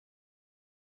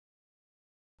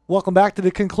Welcome back to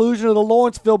the conclusion of the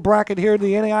Lawrenceville Bracket here,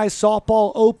 the NAIA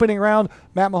softball opening round.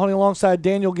 Matt Mahoney alongside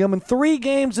Daniel Gilman. 3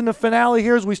 games in the finale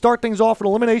here as we start things off an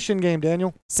elimination game,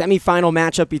 Daniel. Semifinal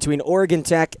matchup between Oregon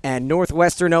Tech and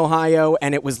Northwestern Ohio,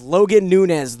 and it was Logan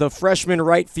Nunez, the freshman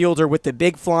right fielder, with the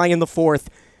big fly in the 4th,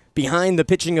 behind the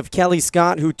pitching of Kelly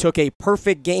Scott, who took a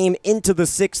perfect game into the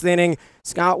 6th inning.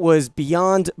 Scott was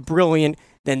beyond brilliant,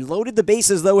 then loaded the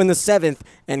bases, though, in the 7th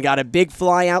and got a big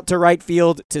fly out to right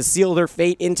field to seal their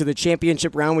fate into the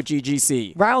championship round with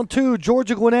GGC. Round 2,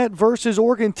 Georgia Gwinnett versus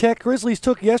Oregon Tech. Grizzlies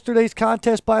took yesterday's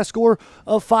contest by a score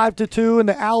of 5-2, and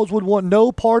the Owls would want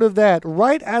no part of that.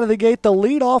 Right out of the gate, the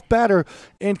leadoff batter,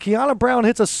 and Kiana Brown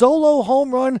hits a solo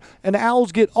home run, and the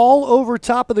Owls get all over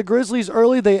top of the Grizzlies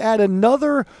early. They add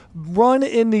another run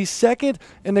in the 2nd,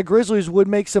 and the Grizzlies would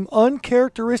make some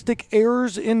uncharacteristic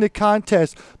errors in the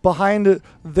contest behind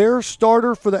their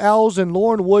starter for the Owls and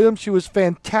Lauren Williams. She was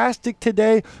fantastic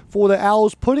today for the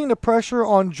Owls, putting the pressure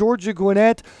on Georgia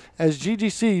Gwinnett as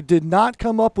GGC did not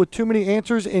come up with too many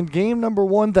answers. In game number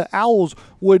 1, the Owls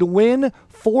would win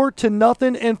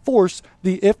 4-0 and force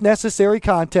the if necessary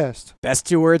contest. Best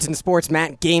 2 words in sports,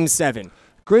 Matt. Game 7.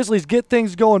 Grizzlies get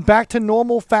things going back to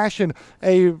normal fashion.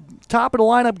 A top of the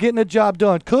lineup getting the job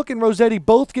done. Cook and Rossetti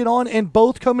both get on and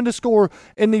both come in to score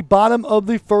in the bottom of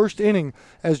the 1st inning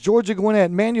as Georgia Gwinnett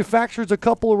manufactures a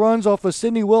couple of runs off a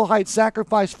Sydney Wilhite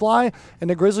sacrifice fly, and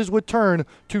the Grizzlies would turn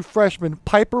to freshman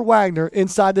Piper Wagner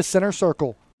inside the center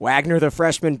circle. Wagner, the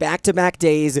freshman, back-to-back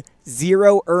days,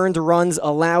 0 earned runs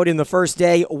allowed in the first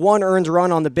day, 1 earned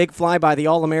run on the big fly by the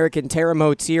All-American Tara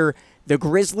Motier. The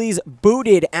Grizzlies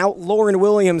booted out Lauren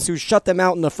Williams, who shut them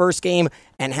out in the first game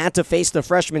and had to face the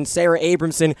freshman Sarah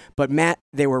Abramson, but Matt,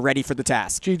 they were ready for the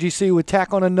task. GGC would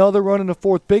tack on another run in the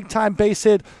 4th. Big-time base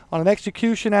hit on an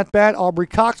execution at-bat. Aubrey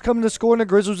Cox coming to score, and the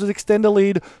Grizzlies would extend the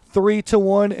lead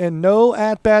 3-1, and no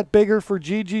at-bat bigger for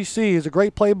GGC. It's a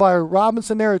great play by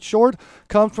Robinson there at short.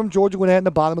 Comes from Georgia Gwinnett in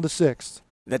the bottom of the 6th.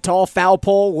 The tall foul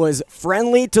pole was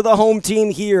friendly to the home team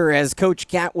here as Coach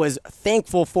Cat was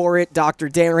thankful for it. Dr.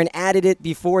 Darren added it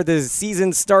before the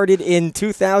season started in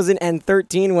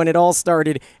 2013 when it all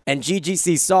started, and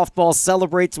GGC softball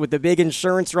celebrates with the big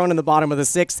insurance run in the bottom of the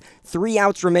 6th. 3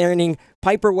 outs remaining.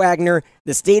 Piper Wagner,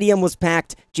 the stadium was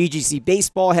packed. GGC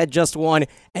baseball had just won,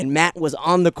 and Matt was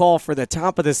on the call for the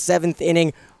top of the 7th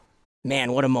inning.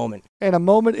 Man, what a moment. And a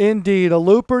moment indeed. A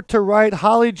looper to right.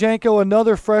 Holly Janko,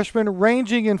 another freshman,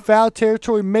 ranging in foul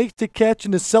territory, makes the catch,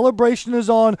 and the celebration is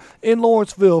on in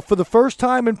Lawrenceville. For the first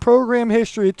time in program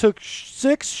history, it took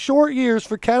 6 short years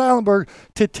for Kat Eilenberg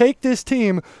to take this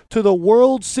team to the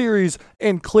World Series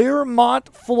in Clearmont,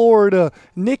 Florida.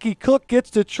 Nikki Cook gets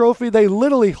the trophy. They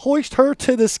literally hoist her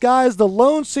to the skies, the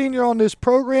lone senior on this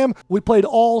program. We played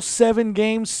all 7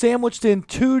 games, sandwiched in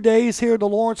 2 days here at the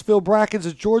Lawrenceville Brackets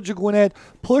as Georgia Gwinnett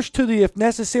pushed to the if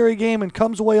necessary game and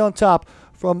comes away on top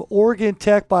from Oregon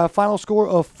Tech by a final score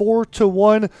of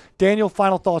 4-1. Daniel,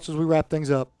 final thoughts as we wrap things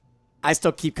up. I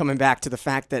still keep coming back to the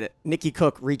fact that Nikki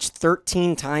Cook reached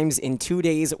 13 times in 2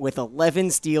 days with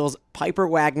 11 steals. Piper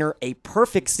Wagner, a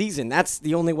perfect season. That's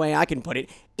the only way I can put it.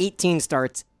 18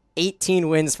 starts, 18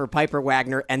 wins for Piper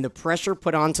Wagner, and the pressure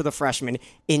put onto the freshman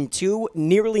in 2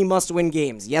 nearly must-win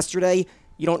games. Yesterday,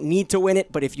 you don't need to win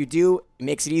it, but if you do, it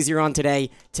makes it easier on today.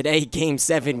 Today, Game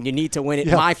 7, you need to win it.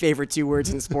 Yeah. My favorite 2 words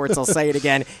in sports, I'll say it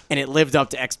again, and it lived up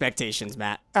to expectations,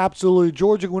 Matt. Absolutely.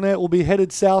 Georgia Gwinnett will be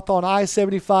headed south on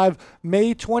I-75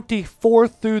 May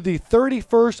 24th through the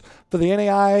 31st for the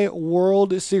NAIA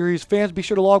World Series. Fans, be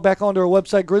sure to log back onto our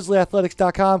website,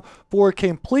 grizzlyathletics.com, for a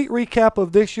complete recap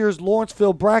of this year's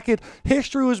Lawrenceville Bracket.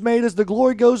 History was made as the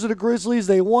glory goes to the Grizzlies.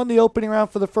 They won the opening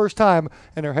round for the first time,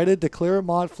 and they're headed to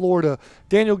Clearmont, Florida.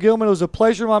 Daniel Gilman, it was a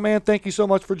pleasure, my man. Thank you so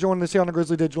much for joining us here on the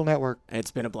Grizzly Digital Network.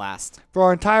 It's been a blast. For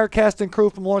our entire cast and crew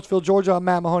from Lawrenceville, Georgia, I'm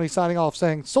Matt Mahoney signing off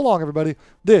saying so long, everybody.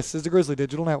 This is the Grizzly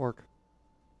Digital Network.